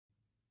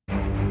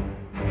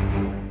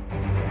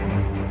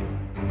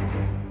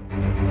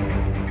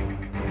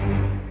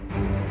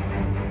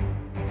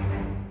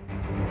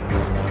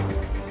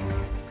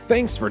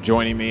Thanks for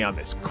joining me on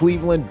this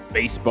Cleveland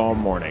baseball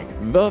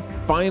morning. The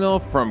final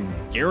from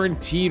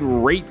Guaranteed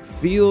Rate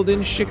Field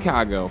in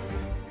Chicago.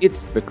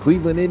 It's the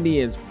Cleveland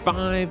Indians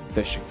 5,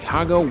 the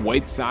Chicago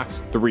White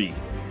Sox 3.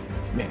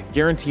 Man,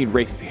 Guaranteed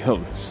Rate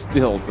Field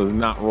still does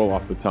not roll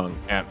off the tongue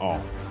at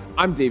all.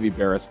 I'm Davey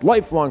Barris,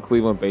 lifelong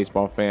Cleveland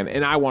baseball fan,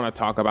 and I want to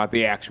talk about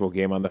the actual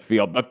game on the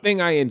field, the thing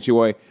I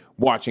enjoy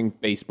watching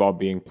baseball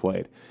being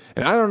played.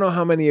 And I don't know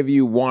how many of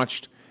you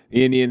watched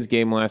the Indians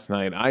game last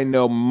night. I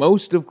know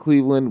most of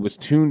Cleveland was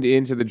tuned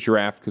into the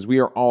draft because we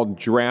are all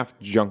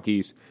draft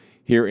junkies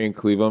here in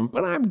Cleveland,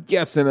 but I'm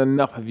guessing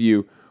enough of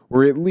you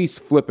were at least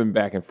flipping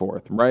back and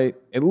forth, right?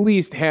 At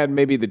least had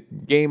maybe the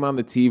game on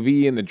the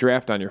TV and the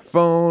draft on your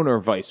phone or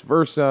vice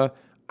versa.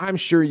 I'm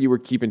sure you were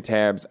keeping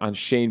tabs on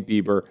Shane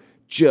Bieber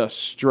just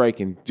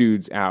striking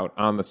dudes out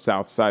on the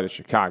south side of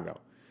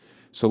Chicago.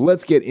 So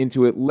let's get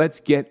into it. Let's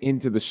get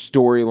into the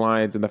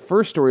storylines. And the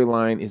first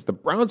storyline is the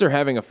Browns are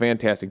having a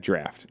fantastic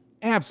draft.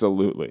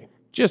 Absolutely.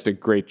 Just a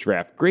great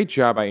draft. Great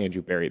job by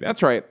Andrew Berry.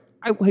 That's right.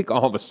 I like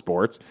all the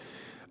sports.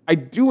 I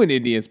do an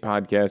Indians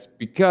podcast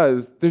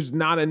because there's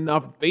not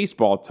enough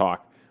baseball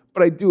talk,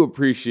 but I do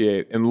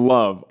appreciate and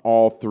love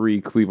all three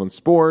Cleveland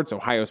sports,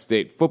 Ohio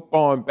State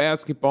football and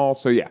basketball.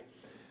 So yeah,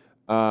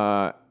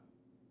 the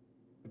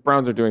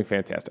Browns are doing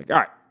fantastic. All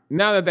right.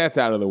 Now that that's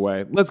out of the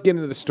way, let's get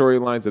into the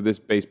storylines of this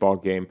baseball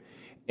game.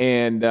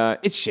 And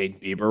it's Shane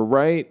Bieber,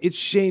 right? It's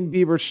Shane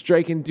Bieber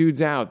striking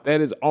dudes out. That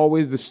is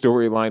always the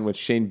storyline when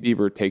Shane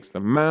Bieber takes the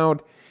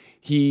mound.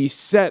 He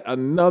set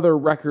another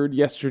record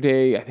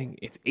yesterday. I think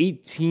it's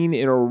 18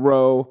 in a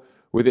row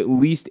with at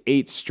least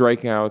 8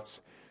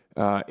 strikeouts.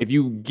 If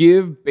you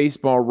give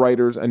baseball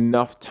writers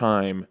enough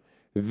time,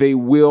 they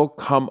will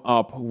come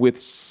up with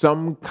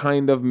some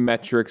kind of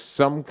metric,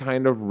 some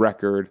kind of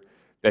record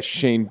that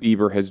Shane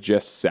Bieber has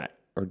just set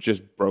or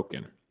just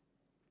broken.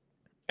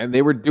 And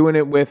they were doing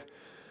it with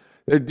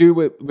the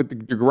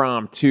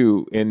DeGrom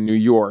too in New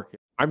York.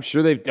 I'm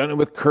sure they've done it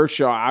with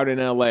Kershaw out in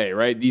LA,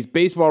 right? These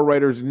baseball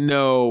writers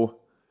know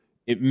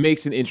it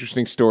makes an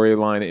interesting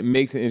storyline. It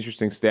makes an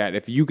interesting stat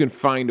if you can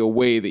find a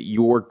way that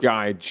your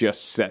guy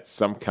just sets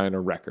some kind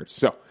of record.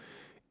 So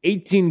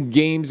 18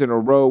 games in a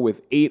row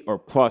with 8 or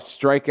plus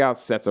strikeouts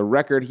sets a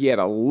record. He had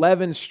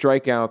 11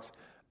 strikeouts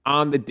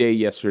on the day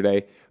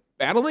yesterday,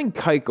 battling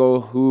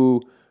Keuchel,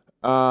 who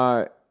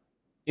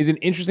is an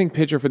interesting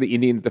pitcher for the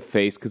Indians to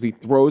face because he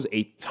throws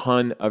a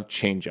ton of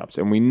changeups.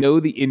 And we know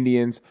the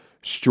Indians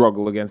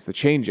struggle against the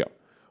changeup.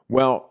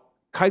 Well,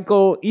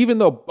 Keuchel, even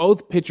though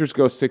both pitchers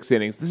go 6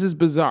 innings, this is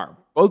bizarre.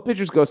 Both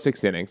pitchers go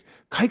 6 innings.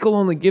 Keuchel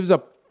only gives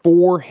up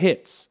 4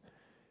 hits.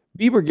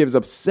 Bieber gives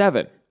up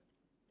 7.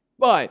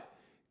 But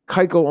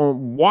Keuchel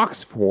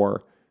walks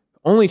 4,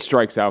 only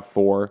strikes out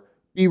 4.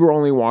 Bieber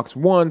only walks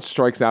 1,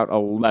 strikes out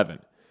 11.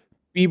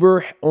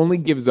 Bieber only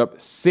gives up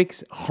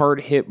 6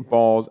 hard hit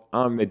balls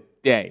on the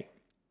day.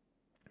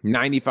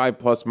 95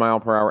 plus mile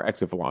per hour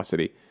exit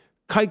velocity.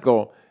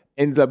 Keuchel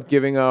ends up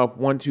giving up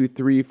 1, 2,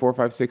 3, 4,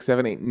 5, 6,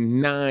 7, 8,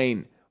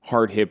 9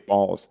 hard hit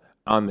balls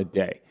on the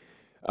day.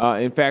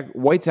 In fact,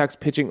 White Sox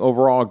pitching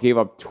overall gave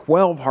up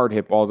 12 hard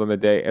hit balls on the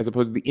day, as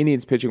opposed to the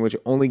Indians pitching, which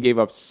only gave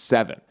up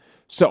 7.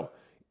 So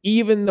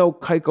even though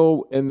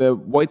Keuchel and the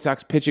White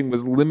Sox pitching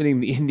was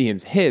limiting the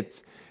Indians'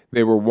 hits,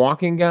 they were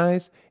walking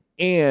guys,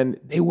 and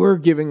they were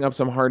giving up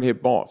some hard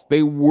hit balls.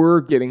 They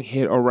were getting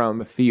hit around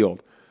the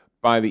field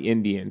by the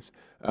Indians.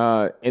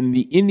 And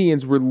the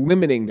Indians were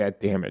limiting that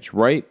damage,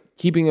 right?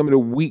 Keeping them at a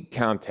weak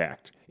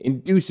contact,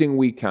 inducing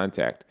weak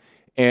contact,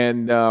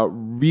 and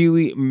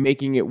really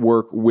making it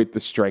work with the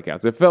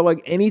strikeouts. It felt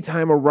like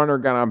anytime a runner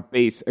got on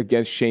base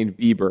against Shane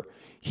Bieber,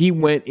 he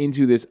went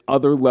into this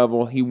other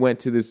level. He went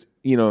to this,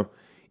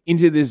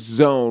 into this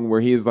zone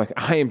where he is like,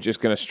 I am just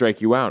going to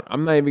strike you out.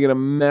 I'm not even going to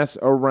mess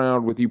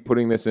around with you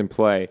putting this in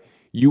play.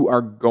 You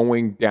are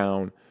going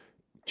down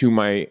to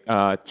my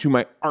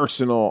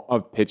arsenal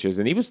of pitches.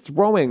 And he was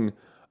throwing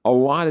a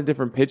lot of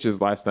different pitches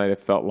last night, it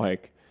felt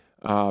like.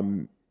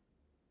 In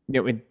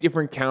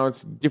different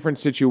counts, different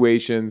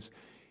situations.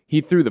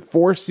 He threw the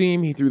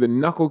 4-seam, he threw the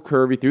knuckle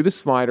curve, he threw the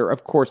slider.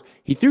 Of course,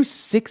 he threw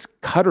 6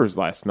 cutters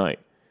last night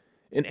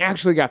and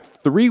actually got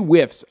 3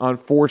 whiffs on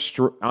 4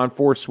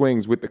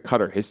 swings with the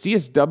cutter. His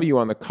CSW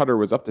on the cutter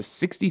was up to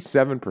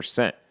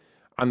 67%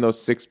 on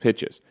those 6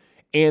 pitches.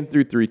 And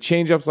threw 3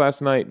 changeups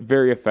last night,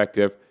 very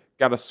effective.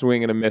 Got a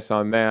swing and a miss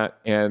on that,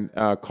 and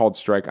called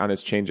strike on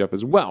his changeup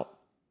as well.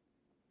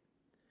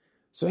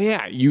 So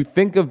yeah, you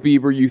think of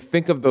Bieber, you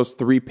think of those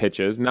 3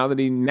 pitches. Now that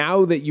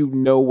you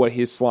know what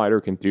his slider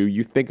can do,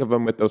 you think of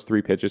him with those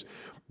 3 pitches.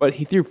 But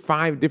he threw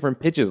 5 different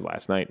pitches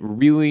last night,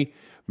 really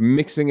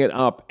mixing it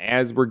up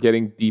as we're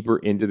getting deeper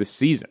into the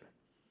season.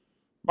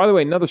 By the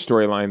way, another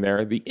storyline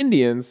there, the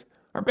Indians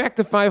are back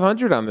to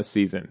 500 on the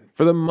season.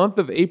 For the month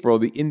of April,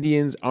 the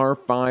Indians are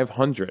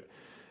 500.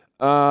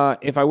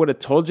 If I would have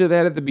told you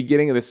that at the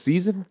beginning of the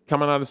season,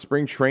 coming out of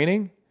spring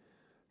training,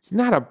 it's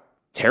not a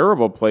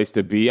terrible place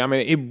to be. I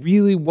mean, it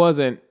really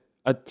wasn't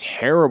a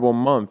terrible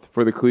month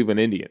for the Cleveland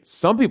Indians.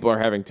 Some people are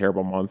having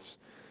terrible months.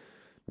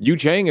 Yu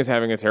Chang is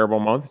having a terrible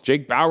month.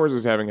 Jake Bowers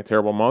is having a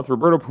terrible month.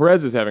 Roberto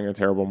Perez is having a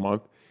terrible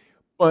month.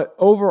 But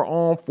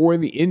overall, for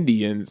the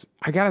Indians,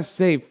 I got to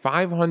say,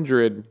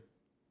 500,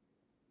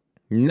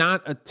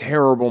 not a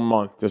terrible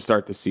month to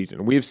start the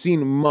season. We have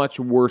seen much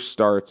worse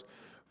starts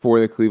for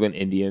the Cleveland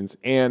Indians.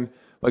 And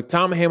like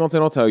Tom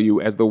Hamilton will tell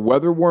you, as the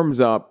weather warms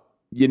up,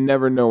 you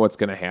never know what's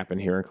going to happen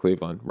here in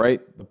Cleveland,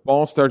 right? The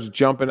ball starts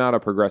jumping out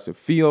of Progressive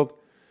Field.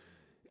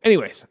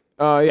 Anyways,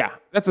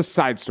 that's a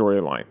side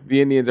storyline.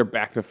 The Indians are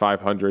back to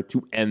 500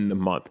 to end the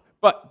month.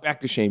 But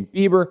back to Shane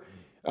Bieber.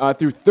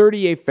 Through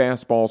 38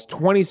 fastballs,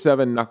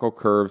 27 knuckle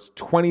curves,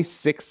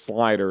 26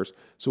 sliders.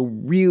 So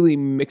really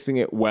mixing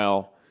it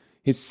well.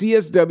 His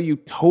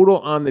CSW total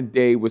on the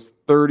day was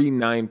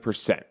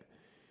 39%.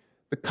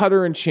 The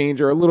cutter and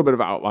change are a little bit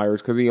of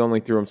outliers because he only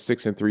threw them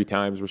 6 and 3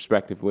 times,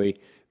 respectively.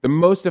 The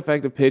most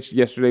effective pitch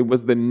yesterday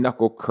was the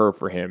knuckle curve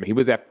for him. He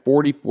was at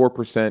 44%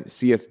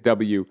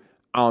 CSW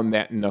on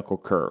that knuckle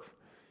curve.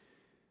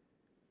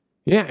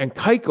 Yeah, and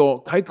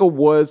Keuchel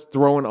was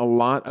throwing a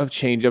lot of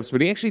changeups,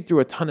 but he actually threw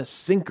a ton of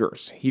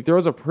sinkers. He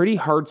throws a pretty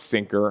hard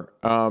sinker.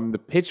 The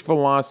pitch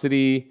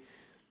velocity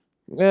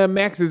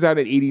maxes out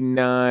at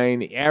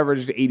 89,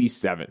 averaged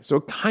 87. So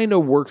it kind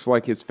of works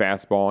like his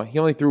fastball. He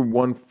only threw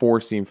one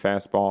four-seam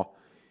fastball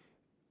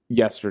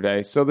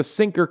yesterday. So the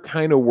sinker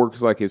kind of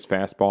works like his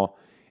fastball.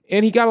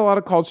 And he got a lot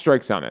of called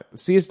strikes on it. The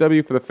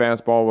CSW for the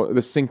fastball,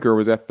 the sinker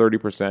was at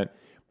 30%,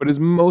 but is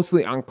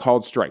mostly on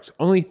called strikes.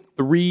 Only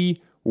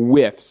 3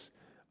 whiffs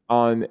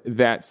on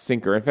that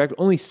sinker. In fact,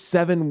 only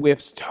 7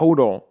 whiffs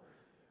total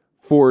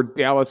for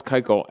Dallas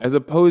Keuchel, as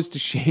opposed to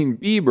Shane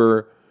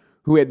Bieber,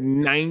 who had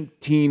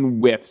 19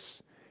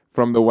 whiffs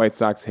from the White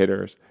Sox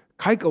hitters.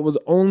 Keuchel was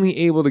only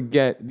able to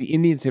get the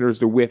Indians hitters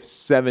to whiff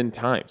 7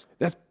 times.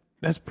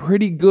 That's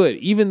pretty good,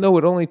 even though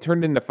it only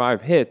turned into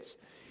 5 hits.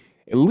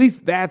 At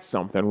least that's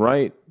something,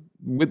 right?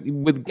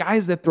 With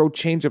guys that throw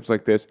changeups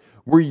like this,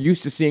 we're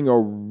used to seeing a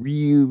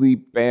really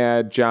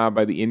bad job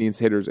by the Indians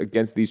hitters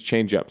against these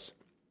changeups.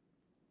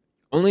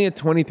 Only a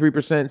 23%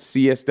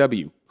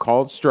 CSW,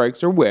 called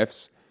strikes or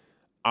whiffs,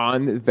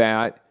 on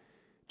that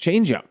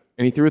changeup.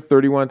 And he threw it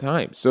 31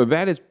 times. So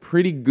that is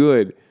pretty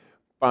good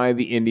by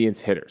the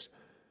Indians hitters.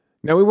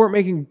 Now, we weren't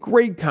making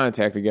great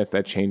contact against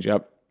that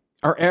changeup.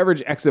 Our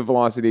average exit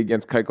velocity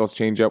against Keuchel's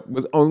changeup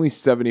was only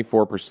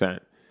 74%.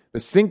 The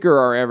sinker,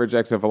 our average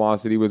exit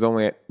velocity was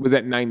at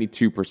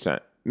 92%.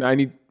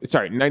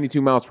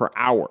 92 miles per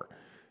hour.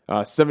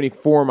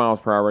 74 miles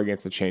per hour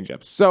against the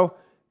changeup. So,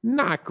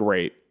 not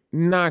great.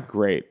 Not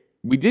great.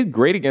 We did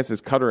great against his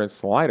cutter and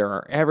slider.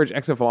 Our average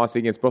exit velocity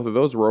against both of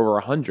those were over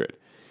 100.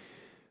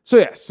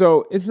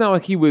 So it's not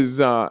like we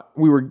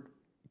were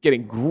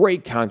getting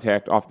great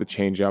contact off the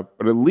changeup,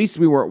 but at least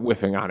we weren't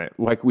whiffing on it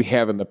like we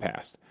have in the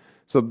past.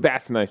 So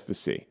that's nice to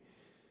see.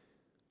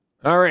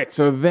 All right,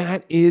 so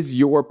that is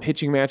your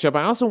pitching matchup.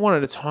 I also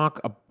wanted to talk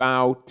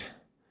about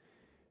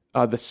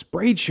the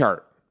spray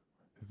chart.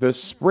 The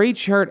spray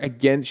chart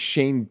against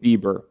Shane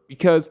Bieber,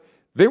 because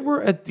there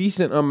were a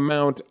decent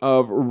amount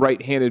of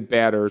right-handed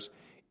batters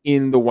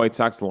in the White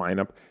Sox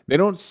lineup. They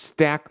don't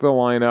stack the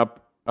lineup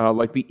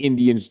like the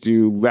Indians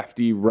do,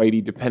 lefty,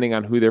 righty, depending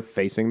on who they're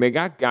facing. They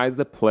got guys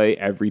that play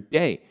every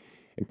day.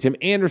 And Tim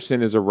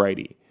Anderson is a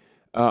righty.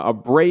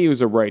 Abreu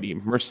is a righty.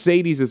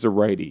 Mercedes is a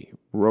righty.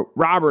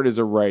 Robert is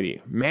a righty.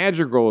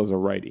 Madrigal is a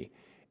righty.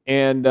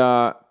 And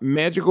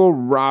Madrigal,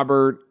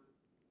 Robert,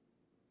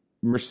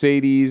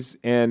 Mercedes,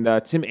 and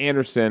Tim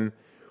Anderson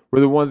were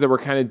the ones that were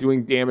kind of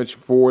doing damage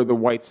for the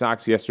White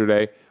Sox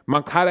yesterday.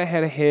 Moncada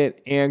had a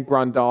hit and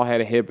Grandal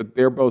had a hit, but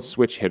they're both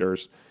switch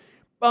hitters.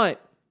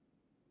 But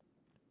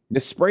the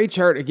spray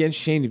chart against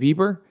Shane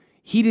Bieber,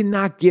 he did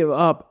not give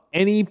up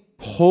any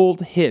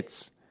pulled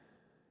hits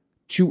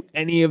to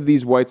any of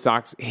these White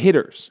Sox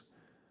hitters.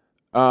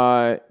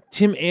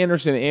 Tim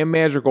Anderson and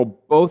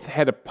Madrigal both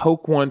had to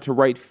poke one to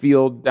right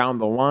field down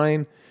the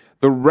line.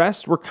 The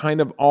rest were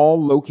kind of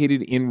all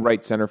located in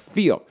right center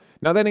field.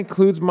 Now, that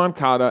includes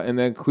Moncada and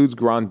that includes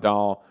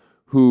Grandal,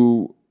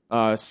 who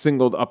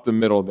singled up the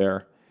middle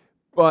there.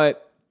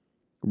 But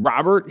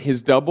Robert,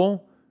 his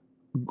double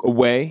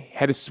away,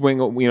 had to swing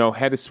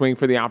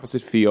for the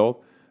opposite field.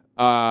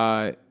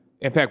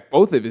 In fact,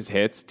 both of his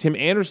hits, Tim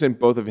Anderson,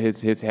 both of his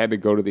hits had to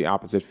go to the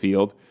opposite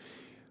field.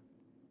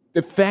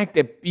 The fact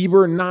that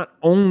Bieber not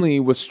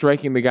only was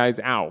striking the guys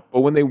out,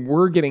 but when they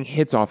were getting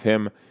hits off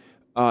him,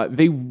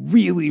 they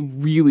really,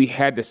 really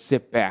had to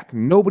sit back.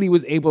 Nobody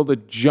was able to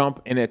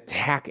jump and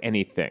attack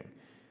anything.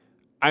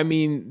 I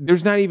mean,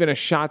 there's not even a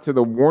shot to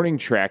the warning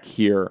track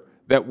here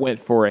that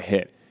went for a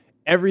hit.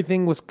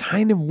 Everything was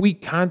kind of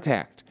weak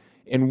contact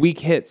and weak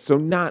hits. So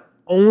not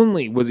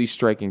only was he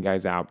striking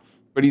guys out,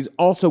 but he's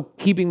also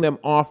keeping them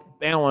off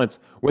balance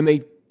when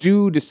they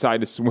do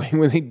decide to swing,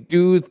 when they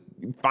do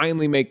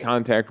finally make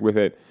contact with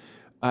it.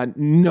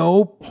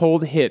 No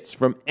pulled hits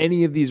from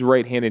any of these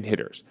right-handed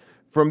hitters.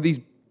 From these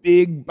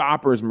big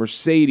boppers,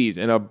 Mercedes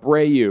and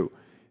Abreu,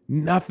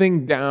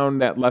 nothing down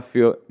that left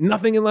field,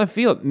 nothing in left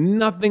field,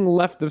 nothing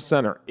left of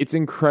center. It's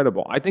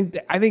incredible. I think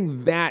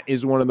that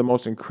is one of the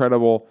most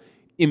incredible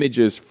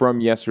images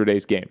from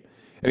yesterday's game.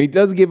 And he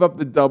does give up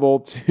the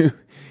double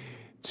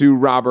to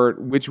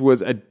Robert, which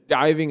was a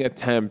diving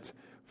attempt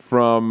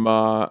from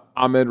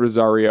Ahmed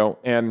Rosario.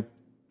 And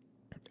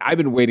I've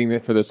been waiting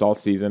for this all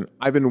season.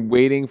 I've been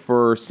waiting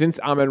since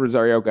Ahmed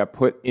Rosario got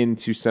put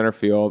into center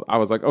field. I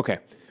was like, okay,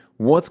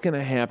 what's going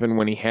to happen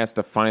when he has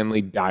to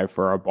finally dive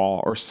for a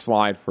ball or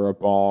slide for a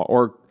ball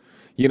or,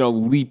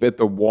 leap at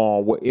the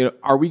wall?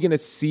 Are we going to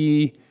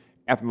see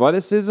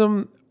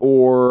athleticism,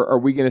 or are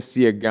we going to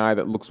see a guy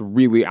that looks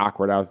really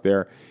awkward out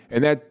there?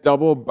 And that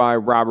double by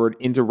Robert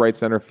into right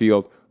center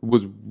field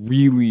was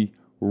really,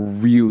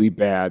 really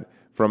bad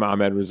from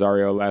Ahmed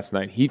Rosario last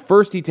night. He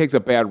takes a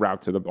bad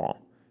route to the ball.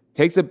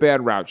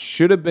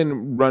 Should have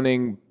been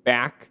running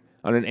back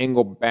on an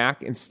angle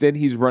back. Instead,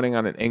 he's running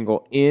on an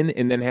angle in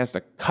and then has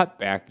to cut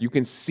back. You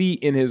can see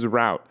in his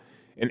route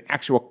an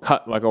actual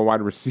cut like a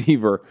wide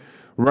receiver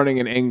running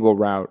an angle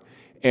route.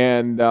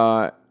 And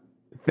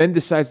then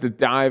decides to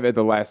dive at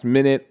the last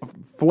minute,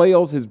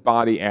 flails his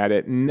body at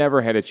it,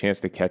 never had a chance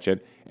to catch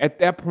it. At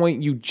that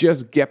point, you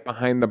just get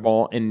behind the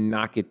ball and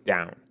knock it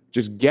down.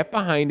 Just get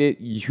behind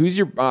it, use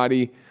your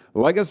body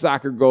like a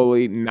soccer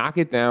goalie, knock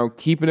it down,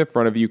 keep it in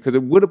front of you, because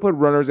it would have put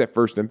runners at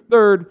first and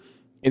third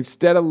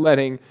instead of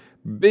letting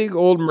big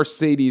old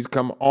Mercedes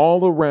come all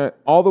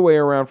the way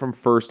around from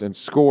first and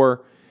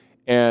score.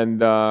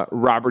 And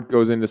Robert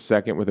goes into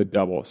second with a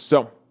double.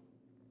 So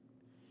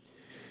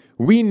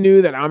we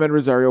knew that Ahmed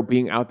Rosario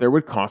being out there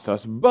would cost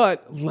us,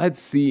 but let's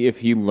see if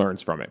he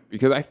learns from it.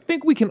 Because I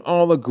think we can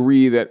all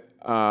agree that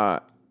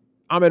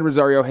Ahmed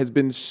Rosario has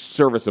been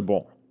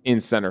serviceable in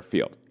center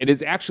field. It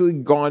has actually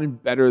gone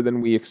better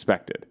than we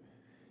expected.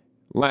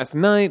 Last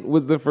night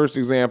was the first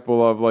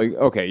example of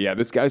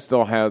this guy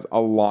still has a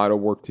lot of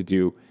work to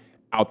do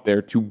out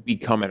there to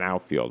become an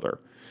outfielder.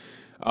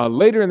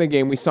 Later in the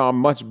game, we saw a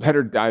much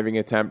better diving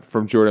attempt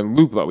from Jordan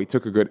Luplow. He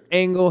took a good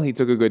angle. He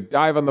took a good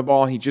dive on the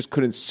ball. He just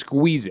couldn't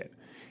squeeze it.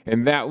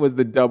 And that was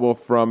the double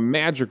from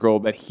Madrigal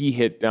that he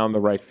hit down the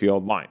right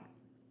field line.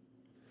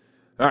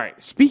 All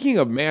right, speaking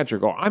of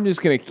Madrigal, I'm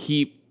just going to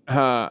keep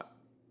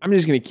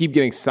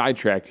getting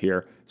sidetracked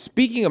here.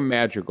 Speaking of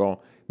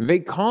Madrigal, they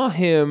call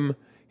him,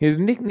 his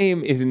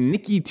nickname is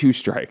Nicky Two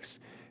Strikes.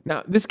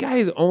 Now, this guy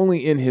is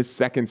only in his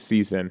second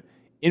season.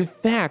 In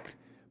fact,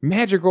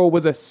 Madrigal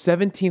was a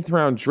 17th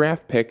round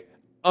draft pick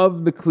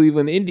of the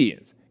Cleveland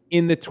Indians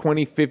in the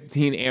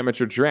 2015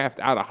 amateur draft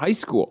out of high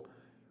school.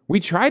 We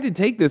tried to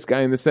take this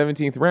guy in the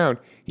 17th round.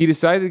 He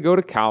decided to go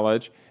to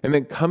college and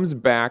then comes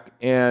back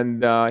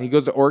and he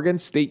goes to Oregon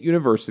State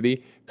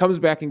University, comes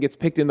back and gets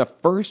picked in the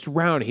first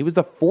round. He was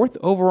the 4th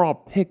overall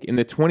pick in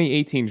the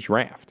 2018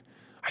 draft.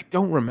 I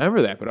don't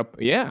remember that, but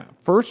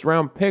first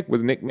round pick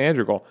was Nick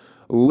Madrigal.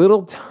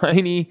 Little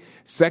tiny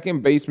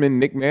second baseman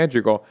Nick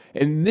Madrigal.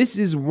 And this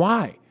is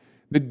why.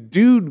 The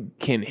dude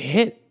can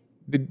hit.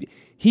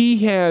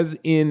 He has,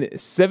 in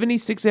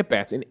 76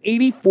 at-bats and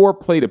 84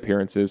 plate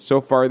appearances so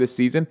far this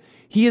season,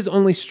 he has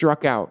only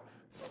struck out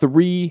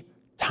 3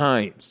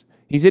 times.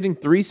 He's hitting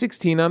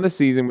 .316 on the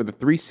season with a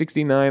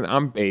 .369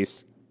 on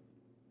base.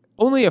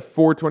 Only a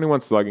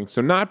 .421 slugging,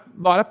 so not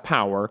a lot of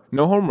power.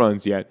 No home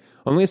runs yet.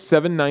 Only a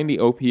 .790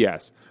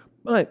 OPS.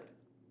 But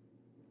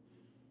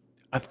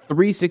a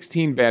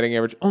 .316 batting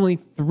average, only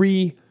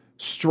 3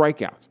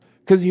 strikeouts.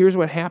 Because here's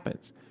what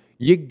happens.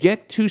 You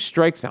get 2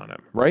 strikes on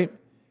him, right?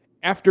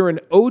 After an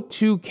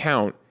 0-2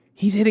 count,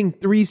 he's hitting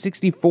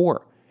 .364.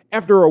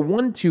 After a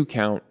 1-2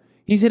 count,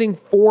 he's hitting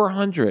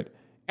 .400.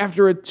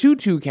 After a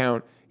 2-2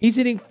 count, he's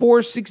hitting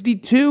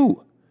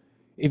 .462.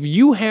 If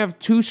you have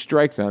 2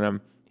 strikes on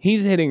him,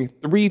 he's hitting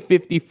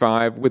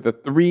 .355 with a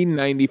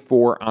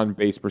 .394 on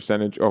base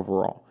percentage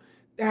overall.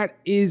 That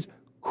is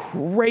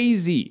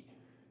crazy.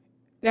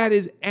 That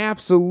is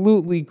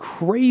absolutely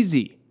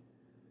crazy.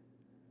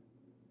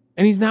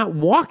 And he's not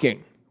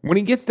walking. When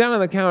he gets down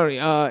on the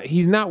count,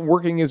 he's not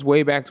working his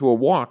way back to a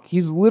walk.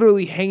 He's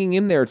literally hanging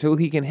in there until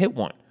he can hit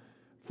one.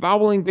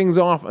 Fouling things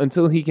off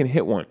until he can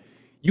hit one.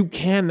 You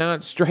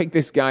cannot strike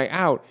this guy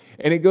out.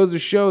 And it goes to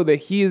show that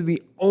he is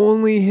the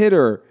only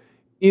hitter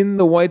in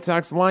the White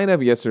Sox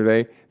lineup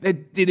yesterday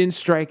that didn't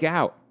strike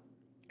out.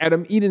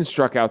 Adam Eaton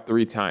struck out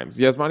 3 times.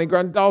 Yasmani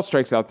Grandal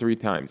strikes out 3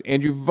 times.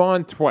 Andrew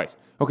Vaughn twice.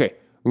 Okay,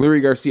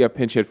 Lurie Garcia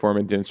pinch hit for him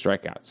and didn't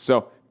strike out.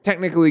 So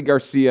technically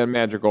Garcia and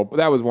Madrigal, but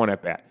that was 1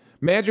 at-bat.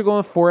 Madrigal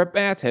in 4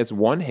 at-bats has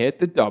 1 hit,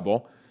 the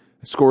double,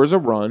 scores a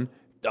run,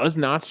 does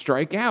not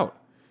strike out.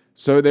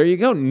 So there you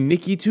go.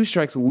 Nicky Two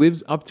Strikes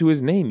lives up to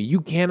his name. You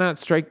cannot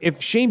strike.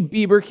 If Shane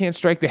Bieber can't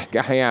strike that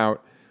guy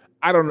out,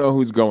 I don't know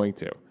who's going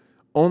to.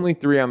 Only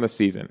 3 on the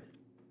season.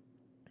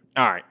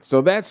 All right,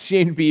 so that's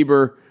Shane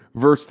Bieber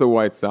versus the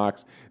White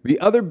Sox. The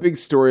other big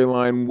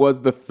storyline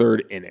was the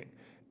 3rd inning.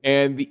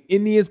 And the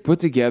Indians put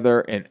together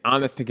an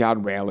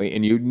honest-to-God rally,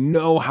 and you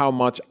know how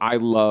much I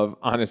love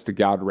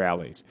honest-to-God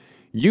rallies.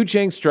 Yu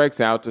Chang strikes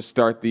out to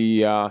start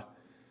the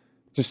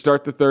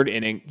 3rd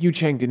inning. Yu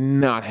Chang did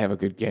not have a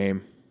good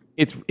game.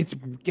 It's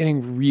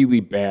getting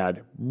really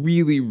bad,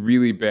 really,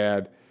 really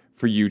bad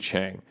for Yu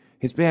Chang.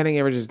 His batting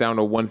average is down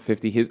to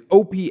 150. His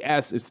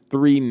OPS is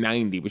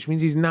 390, which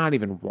means he's not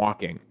even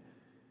walking.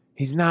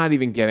 He's not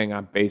even getting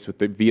on base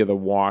via the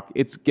walk.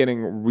 It's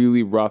getting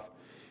really rough.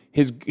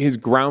 His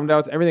ground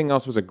outs, everything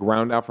else was a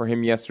ground out for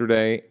him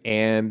yesterday,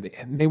 and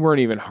they weren't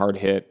even hard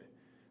hit.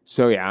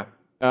 So yeah,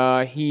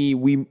 he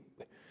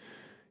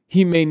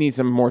may need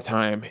some more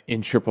time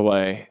in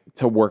AAA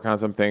to work on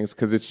some things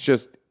because it's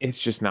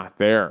just not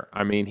there.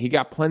 I mean, he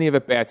got plenty of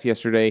at bats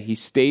yesterday. He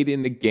stayed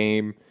in the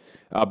game.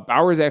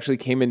 Bowers actually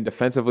came in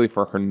defensively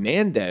for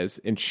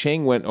Hernandez, and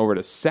Chang went over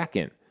to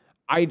second.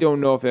 I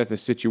don't know if that's a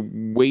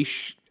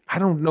situation. I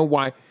don't know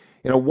why.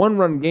 In a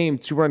 1-run game,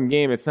 2-run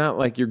game, it's not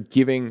like you're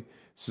giving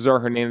Cesar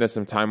Hernandez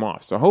some time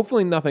off. So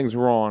hopefully nothing's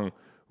wrong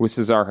with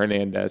Cesar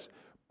Hernandez.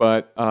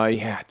 But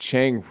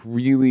Chang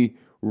really,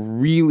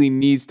 really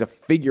needs to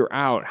figure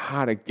out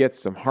how to get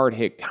some hard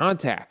hit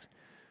contact.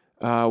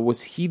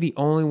 Was he the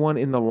only one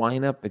in the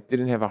lineup that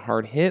didn't have a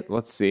hard hit?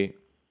 Let's see.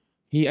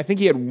 I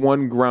think he had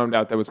one ground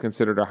out that was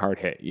considered a hard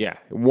hit. Yeah,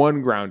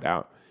 one ground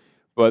out.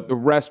 But the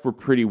rest were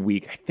pretty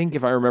weak. I think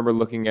if I remember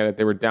looking at it,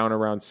 they were down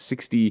around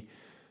 60,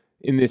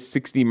 in this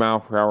 60 mile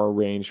per hour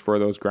range for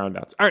those ground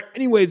outs. All right,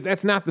 anyways,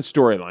 that's not the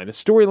storyline. The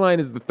storyline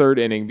is the third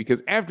inning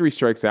because after he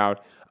strikes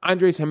out,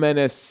 Andres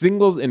Gimenez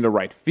singles into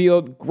right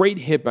field. Great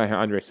hit by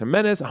Andres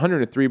Gimenez,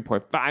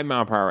 103.5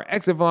 mile per hour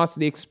exit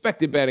velocity,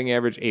 expected batting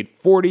average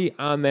 840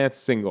 on that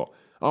single.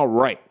 All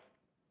right,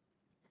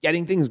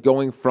 getting things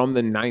going from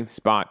the 9th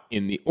spot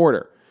in the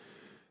order.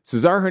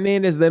 Cesar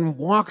Hernandez then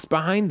walks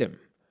behind him.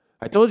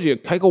 I told you,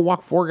 Keuchel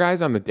walked 4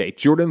 guys on the day.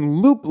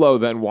 Jordan Luplow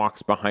then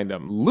walks behind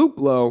him.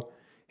 Luplow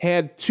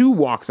had 2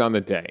 walks on the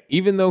day.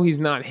 Even though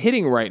he's not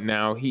hitting right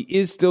now, he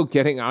is still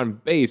getting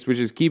on base, which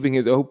is keeping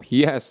his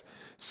OPS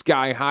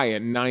sky high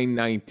at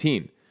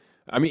 919.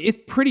 I mean, it's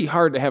pretty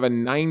hard to have a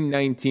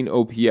 919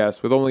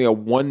 OPS with only a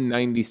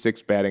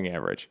 196 batting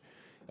average.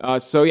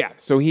 So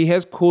he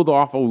has cooled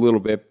off a little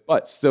bit,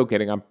 but still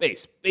getting on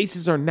base.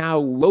 Bases are now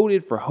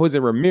loaded for Jose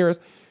Ramirez.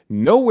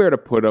 Nowhere to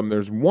put him.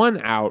 There's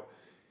 1 out.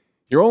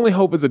 Your only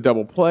hope is a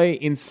double play.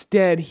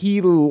 Instead,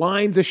 he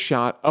lines a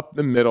shot up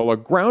the middle, a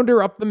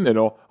grounder up the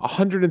middle,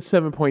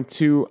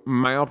 107.2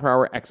 mile per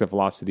hour exit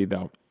velocity,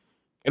 though.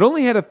 It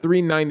only had a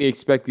 390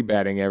 expected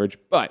batting average,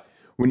 but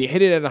when you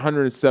hit it at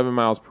 107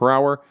 miles per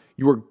hour,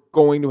 you are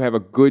going to have a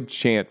good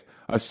chance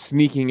of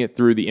sneaking it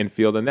through the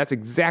infield, and that's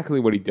exactly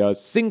what he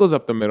does. Singles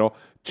up the middle,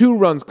 2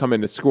 runs come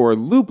in to score.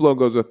 Luplow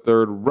goes a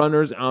third,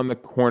 runners on the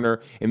corner,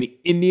 and the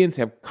Indians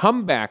have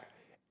come back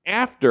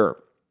after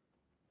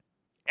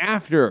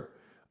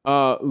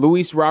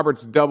Luis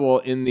Roberts' double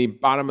in the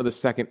bottom of the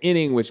 2nd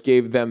inning, which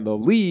gave them the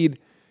lead.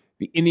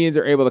 The Indians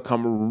are able to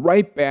come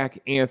right back,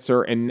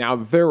 answer, and now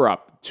they're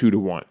up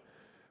 2-1.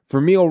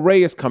 Fermío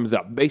Reyes comes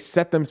up. They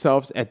set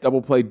themselves at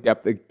double play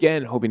depth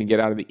again, hoping to get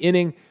out of the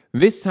inning.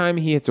 This time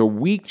he hits a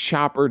weak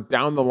chopper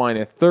down the line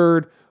at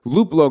third.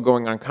 Luplow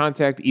going on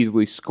contact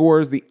easily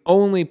scores. The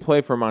only play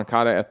for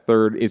Moncada at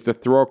third is to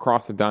throw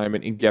across the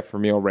diamond and get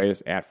Fermío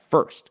Reyes at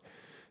first.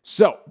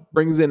 So,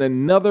 brings in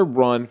another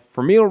run.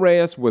 Fermío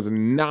Reyes was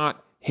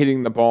not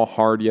hitting the ball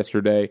hard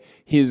yesterday.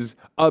 His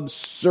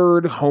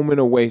absurd home and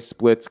away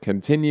splits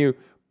continue,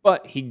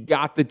 but he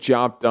got the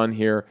job done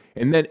here.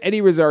 And then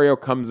Eddie Rosario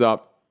comes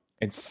up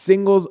and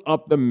singles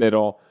up the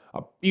middle.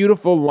 A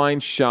beautiful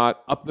line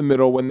shot up the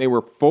middle when they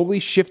were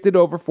fully shifted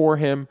over for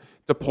him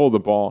to pull the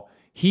ball.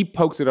 He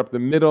pokes it up the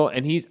middle,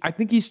 and I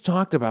think he's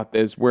talked about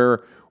this,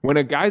 where when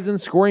a guy's in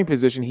scoring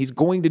position, he's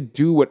going to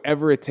do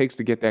whatever it takes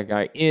to get that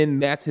guy in.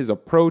 That's his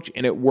approach,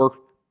 and it worked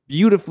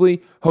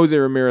beautifully. Jose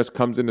Ramirez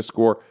comes in to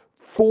score.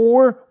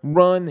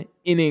 4-run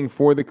inning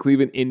for the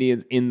Cleveland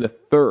Indians in the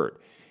 3rd.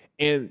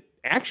 And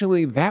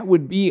actually, that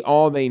would be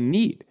all they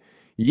need.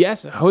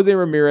 Yes, Jose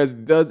Ramirez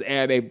does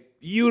add a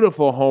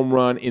beautiful home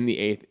run in the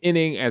 8th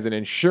inning as an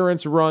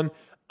insurance run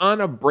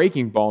on a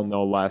breaking ball,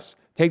 no less.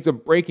 Takes a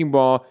breaking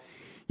ball.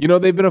 You know,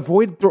 they've been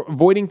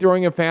avoiding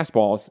throwing him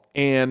fastballs,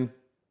 and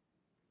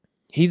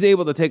he's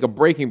able to take a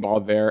breaking ball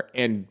there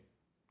and,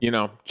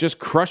 just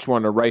crush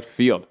one to right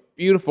field.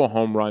 Beautiful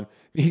home run.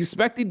 The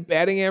expected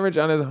batting average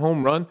on his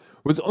home run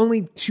was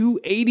only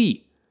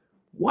 280.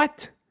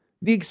 What?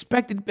 The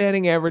expected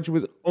batting average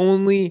was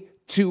only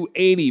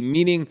 280,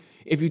 meaning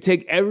if you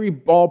take every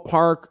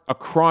ballpark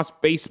across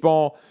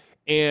baseball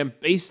and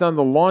based on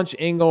the launch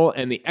angle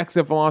and the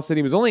exit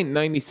velocity, it was only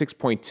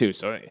 96.2.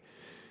 So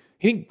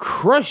he didn't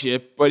crush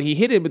it, but he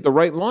hit it with the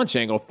right launch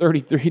angle,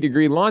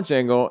 33-degree launch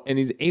angle, and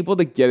he's able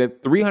to get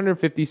it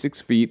 356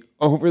 feet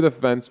over the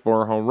fence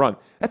for a home run.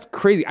 That's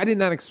crazy. I did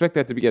not expect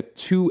that to be a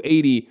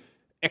 280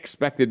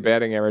 expected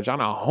batting average on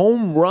a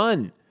home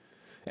run.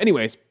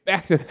 Anyways,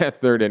 back to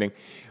that 3rd inning.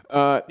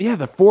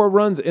 The 4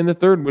 runs in the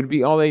 3rd would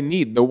be all they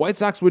need. The White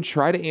Sox would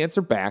try to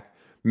answer back.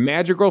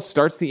 Madrigal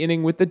starts the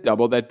inning with the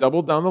double. That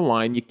double down the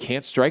line, you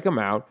can't strike him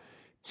out.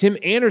 Tim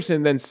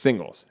Anderson then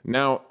singles.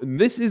 Now,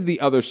 this is the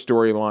other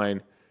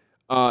storyline,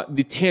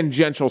 the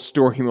tangential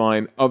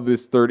storyline of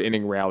this 3rd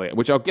inning rally,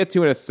 which I'll get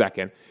to in a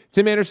second.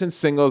 Tim Anderson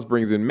singles,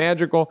 brings in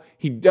Madrigal.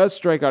 He does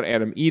strike out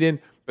Adam Eden,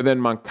 but then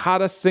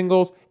Moncada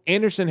singles.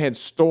 Anderson had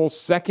stole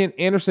second.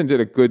 Anderson did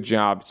a good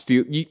job.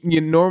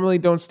 You normally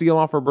don't steal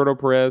off Roberto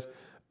Perez.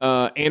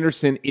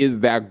 Anderson is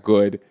that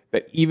good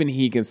that even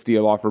he can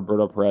steal off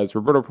Roberto Perez.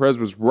 Roberto Perez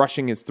was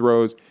rushing his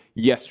throws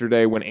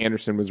yesterday when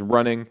Anderson was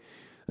running.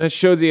 That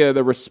shows you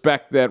the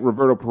respect that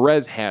Roberto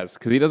Perez has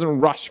because he doesn't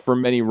rush for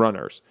many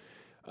runners.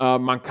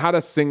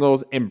 Moncada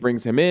singles and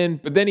brings him in,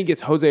 but then he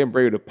gets Jose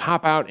Abreu to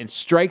pop out and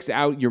strikes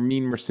out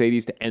Yermin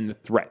Mercedes to end the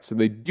threat. So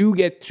they do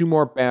get 2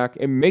 more back.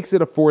 It makes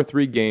it a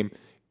 4-3 game,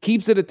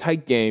 keeps it a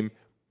tight game,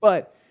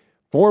 but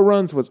 4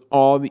 runs was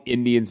all the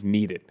Indians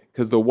needed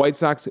because the White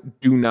Sox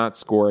do not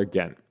score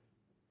again.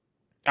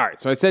 All right,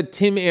 so I said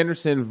Tim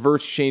Anderson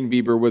versus Shane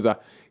Bieber was a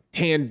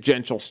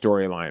tangential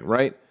storyline,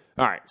 right?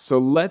 All right, so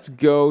let's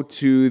go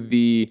to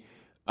the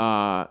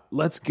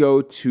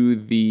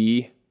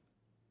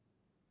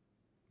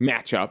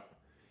matchup,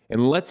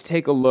 and let's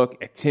take a look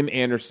at Tim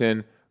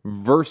Anderson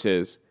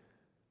versus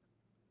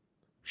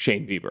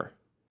Shane Bieber.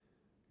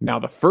 Now,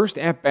 the first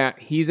at-bat,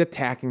 he's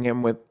attacking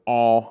him with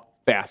all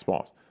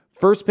fastballs.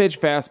 First pitch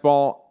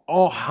fastball,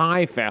 all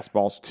high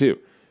fastballs too.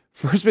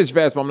 First pitch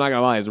fastball, I'm not going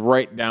to lie, is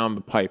right down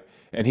the pipe,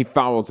 and he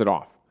fouls it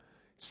off.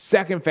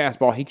 Second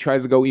fastball, he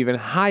tries to go even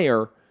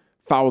higher,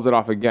 fouls it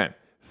off again.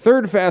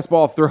 Third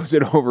fastball, throws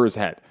it over his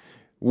head.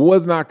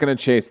 Was not going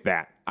to chase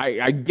that.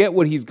 I get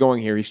what he's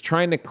going here. He's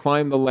trying to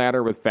climb the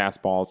ladder with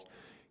fastballs.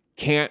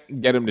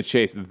 Can't get him to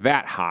chase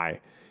that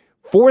high.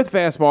 Fourth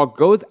fastball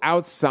goes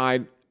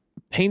outside,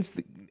 paints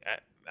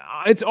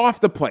it's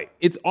off the plate.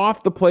 It's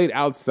off the plate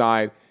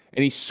outside,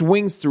 and he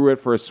swings through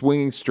it for a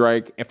swinging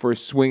strike and for a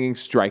swinging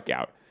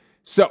strikeout.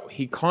 So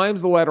he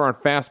climbs the ladder on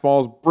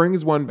fastballs,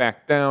 brings one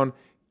back down,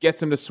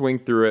 gets him to swing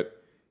through it.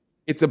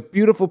 It's a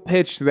beautiful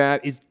pitch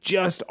that is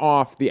just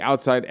off the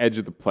outside edge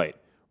of the plate.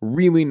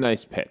 Really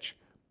nice pitch.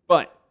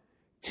 But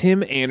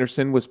Tim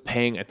Anderson was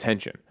paying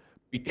attention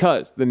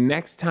because the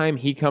next time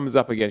he comes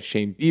up against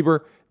Shane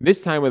Bieber,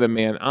 this time with a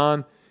man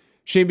on,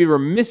 Shane Bieber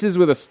misses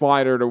with a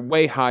slider to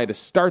way high to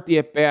start the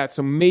at-bat.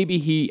 So maybe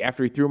he,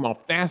 after he threw him all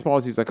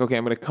fastballs, he's like, okay,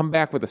 I'm going to come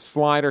back with a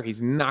slider.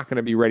 He's not going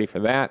to be ready for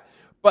that.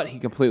 But he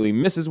completely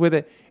misses with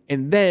it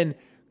and then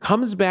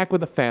comes back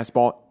with a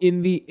fastball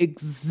in the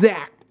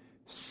exact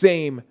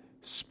same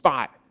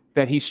spot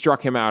that he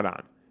struck him out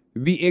on.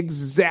 The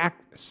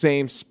exact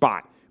same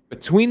spot.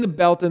 Between the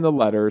belt and the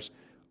letters,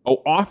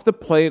 off the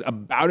plate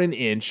about an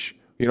inch,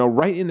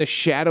 right in the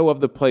shadow of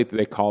the plate that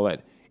they call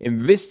it.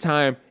 And this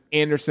time,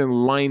 Anderson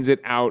lines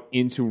it out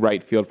into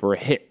right field for a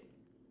hit.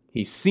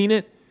 He's seen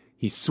it.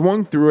 He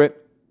swung through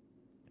it.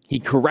 He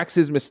corrects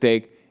his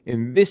mistake.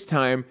 And this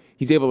time,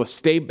 he's able to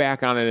stay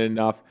back on it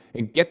enough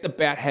and get the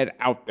bat head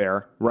out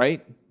there,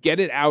 right? Get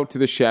it out to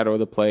the shadow of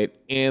the plate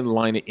and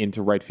line it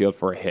into right field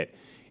for a hit.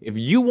 If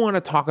you want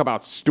to talk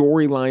about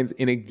storylines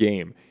in a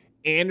game,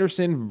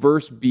 Anderson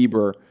versus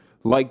Bieber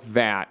like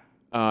that,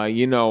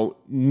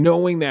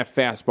 knowing that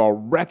fastball,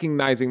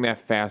 recognizing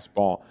that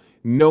fastball,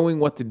 knowing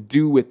what to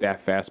do with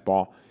that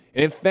fastball.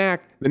 And in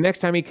fact, the next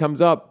time he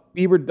comes up,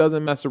 Bieber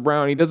doesn't mess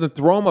around. He doesn't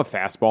throw him a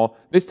fastball.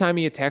 This time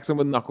he attacks him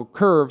with knuckle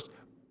curves,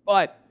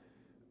 but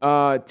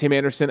Tim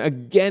Anderson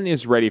again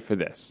is ready for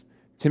this.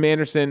 Tim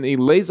Anderson, he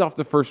lays off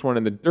the first one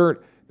in the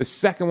dirt. The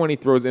second one he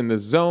throws in the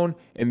zone.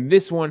 And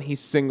this one he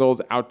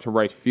singles out to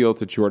right field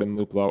to Jordan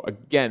Luplow.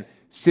 Again,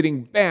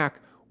 sitting back,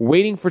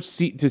 waiting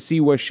to see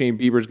what Shane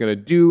Bieber is going to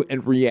do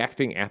and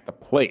reacting at the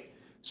plate.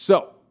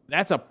 So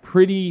that's a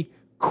pretty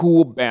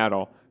cool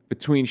battle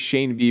between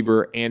Shane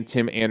Bieber and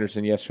Tim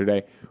Anderson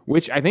yesterday,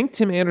 which I think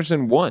Tim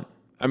Anderson won.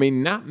 I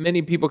mean, not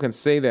many people can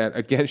say that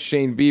against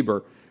Shane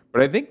Bieber,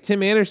 but I think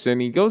Tim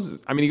Anderson, he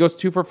goes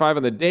 2 for 5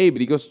 on the day,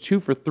 but he goes 2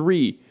 for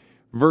 3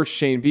 versus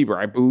Shane Bieber.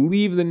 I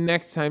believe the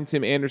next time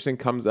Tim Anderson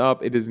comes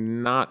up, it is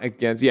not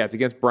against, it's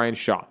against Brian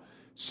Shaw.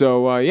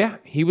 So,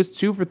 he was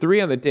 2 for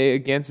 3 on the day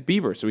against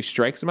Bieber. So he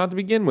strikes him out to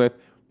begin with,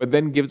 but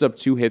then gives up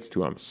 2 hits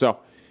to him.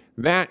 So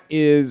that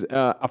is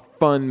a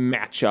fun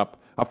matchup,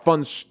 a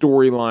fun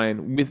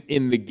storyline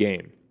within the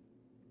game.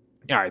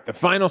 All right, the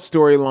final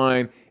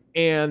storyline,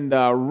 and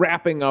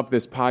wrapping up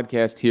this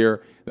podcast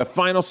here, the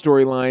final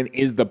storyline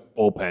is the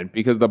bullpen,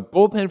 because the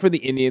bullpen for the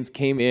Indians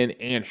came in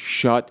and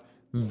shut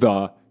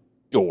the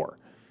door.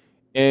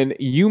 And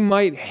you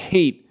might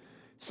hate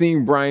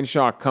seeing Brian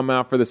Shaw come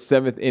out for the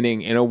 7th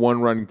inning in a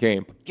 1-run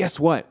game. But guess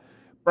what?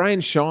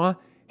 Brian Shaw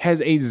has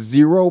a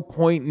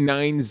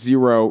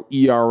 0.90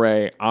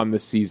 ERA on the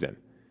season.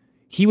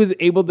 He was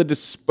able to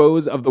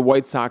dispose of the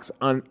White Sox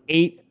on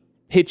 8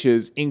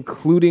 pitches,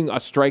 including a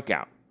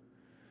strikeout.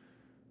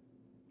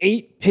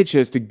 8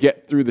 pitches to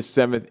get through the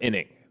 7th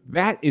inning.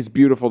 That is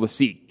beautiful to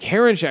see.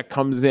 Karinchak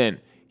comes in.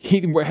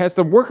 He has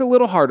to work a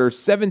little harder,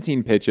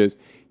 17 pitches.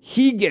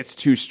 He gets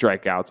 2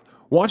 strikeouts.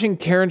 Watching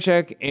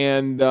Karinchak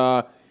and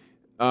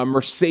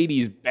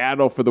Mercedes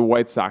battle for the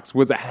White Sox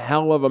was a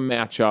hell of a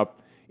matchup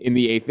in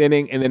the 8th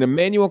inning. And then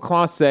Emmanuel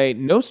Clase,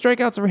 no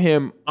strikeouts for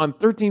him on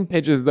 13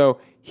 pitches, though.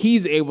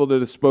 He's able to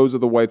dispose of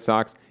the White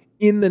Sox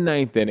in the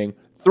 9th inning,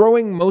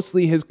 throwing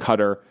mostly his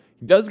cutter.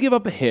 He does give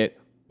up a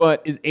hit,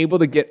 but is able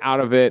to get out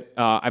of it.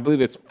 I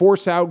believe it's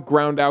force out,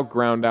 ground out,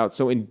 ground out.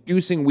 So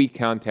inducing weak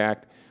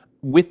contact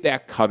with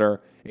that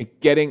cutter and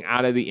getting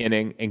out of the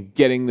inning and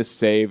getting the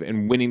save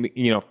and winning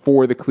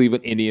for the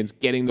Cleveland Indians,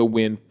 getting the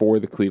win for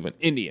the Cleveland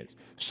Indians.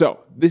 So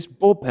this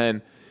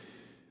bullpen,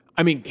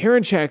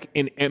 Karinchak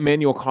and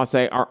Emmanuel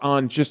Clase are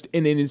on just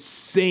an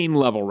insane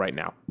level right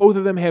now. Both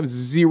of them have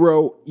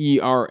 0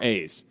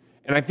 ERAs.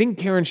 And I think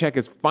Karinchak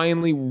is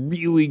finally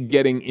really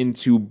getting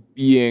into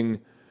being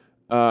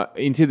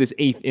into this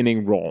 8th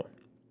inning role.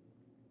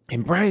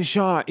 And Bryan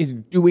Shaw is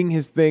doing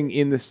his thing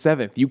in the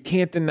 7th. You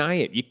can't deny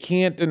it. You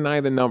can't deny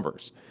the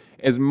numbers.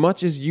 As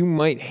much as you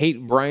might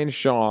hate Bryan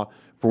Shaw,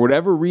 for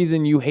whatever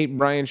reason you hate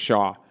Bryan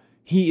Shaw,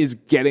 he is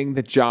getting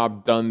the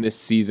job done this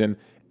season.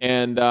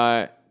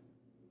 And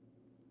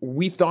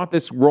we thought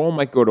this role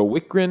might go to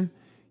Wittgren.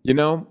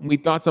 We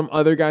thought some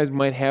other guys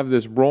might have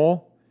this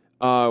role.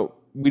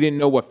 We didn't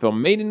know what Phil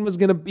Maiden was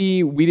going to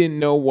be. We didn't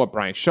know what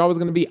Bryan Shaw was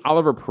going to be.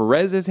 Oliver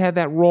Perez has had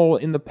that role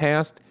in the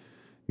past.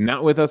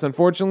 Not with us,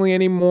 unfortunately,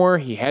 anymore.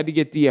 He had to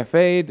get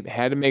DFA'd,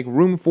 had to make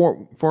room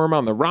for him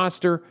on the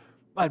roster.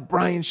 But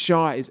Bryan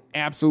Shaw is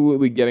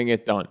absolutely getting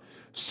it done.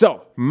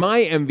 So, my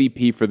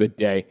MVP for the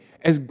day,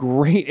 as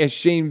great as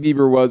Shane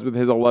Bieber was with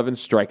his 11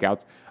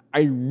 strikeouts,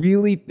 I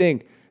really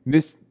think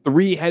this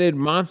 3-headed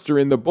monster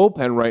in the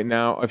bullpen right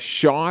now of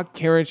Shaw,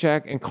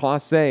 Karinchak, and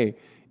Clase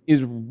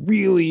is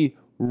really,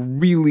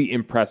 really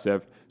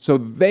impressive. So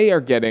they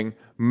are getting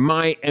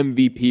my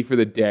MVP for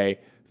the day.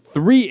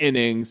 3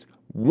 innings,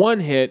 1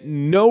 hit,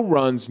 no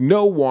runs,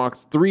 no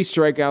walks, 3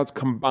 strikeouts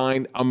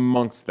combined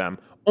amongst them.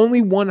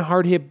 Only 1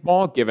 hard hit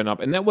ball given up,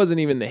 and that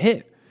wasn't even the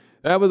hit.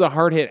 That was a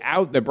hard hit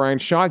out that Bryan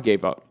Shaw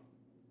gave up.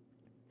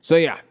 So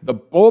yeah, the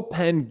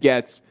bullpen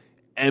gets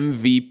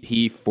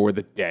MVP for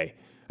the day.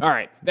 All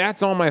right,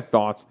 that's all my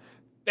thoughts.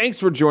 Thanks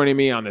for joining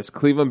me on this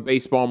Cleveland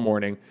baseball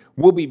morning.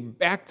 We'll be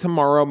back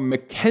tomorrow.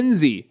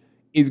 McKenzie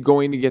is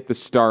going to get the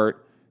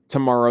start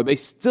tomorrow. They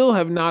still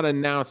have not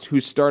announced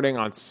who's starting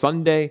on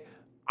Sunday.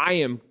 I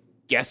am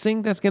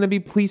guessing that's going to be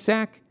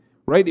Plesac,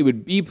 right? It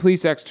would be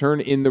Plesac's turn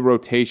in the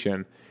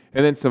rotation.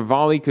 And then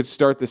Savali could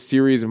start the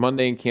series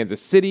Monday in Kansas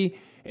City.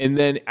 And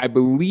then I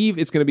believe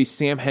it's going to be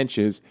Sam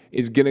Hentges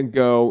is going to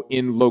go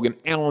in Logan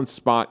Allen's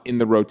spot in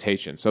the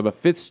rotation. So the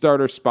 5th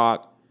starter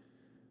spot,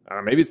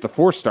 maybe it's the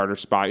 4th starter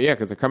spot. Yeah,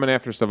 because they're coming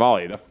after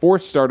Savali. The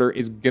 4th starter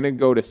is going to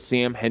go to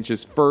Sam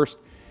Hentges first.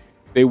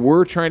 They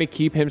were trying to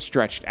keep him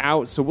stretched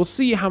out. So we'll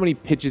see how many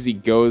pitches he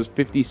goes,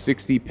 50,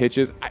 60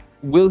 pitches.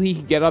 Will he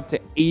get up to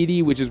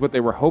 80, which is what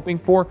they were hoping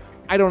for?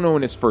 I don't know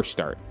in his first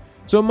start.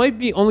 So it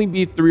might only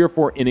be 3 or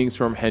 4 innings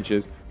from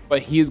Hentges,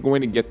 but he is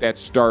going to get that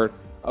start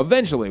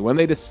eventually when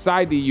they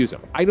decide to use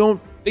him. I don't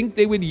think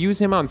they would use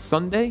him on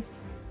Sunday.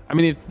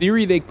 In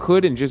theory, they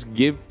could and just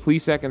give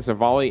Plesac and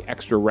Savali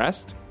extra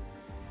rest.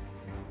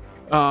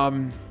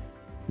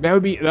 That'll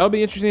be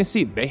interesting to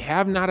see. They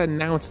have not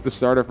announced the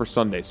starter for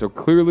Sunday, so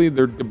clearly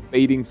they're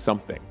debating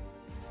something.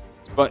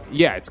 But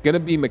yeah, it's going to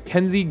be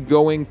McKenzie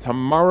going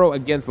tomorrow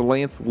against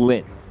Lance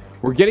Lynn.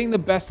 We're getting the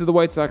best of the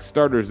White Sox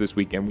starters this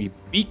weekend. We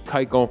beat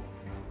Keuchel.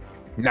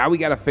 Now we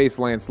got to face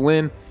Lance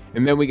Lynn,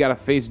 and then we got to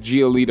face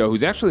Giolito,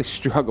 who's actually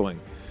struggling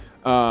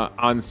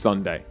on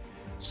Sunday.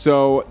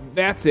 So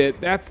that's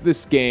it. That's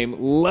this game.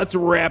 Let's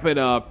wrap it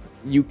up.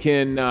 You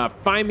can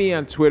find me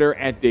on Twitter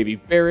at Davey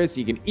Barris.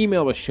 You can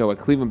email the show at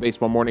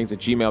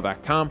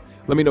clevelandbaseballmornings@gmail.com.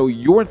 Let me know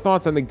your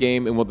thoughts on the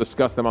game, and we'll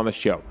discuss them on the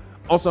show.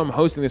 Also, I'm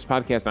hosting this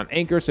podcast on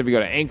Anchor, so if you go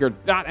to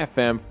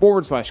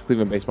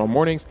anchor.fm/Cleveland Baseball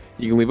Mornings,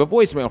 you can leave a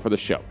voicemail for the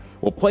show.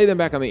 We'll play them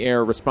back on the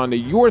air, respond to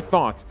your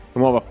thoughts,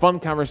 and we'll have a fun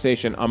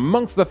conversation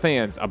amongst the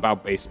fans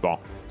about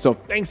baseball. So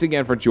thanks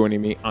again for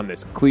joining me on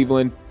this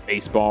Cleveland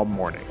Baseball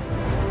Morning.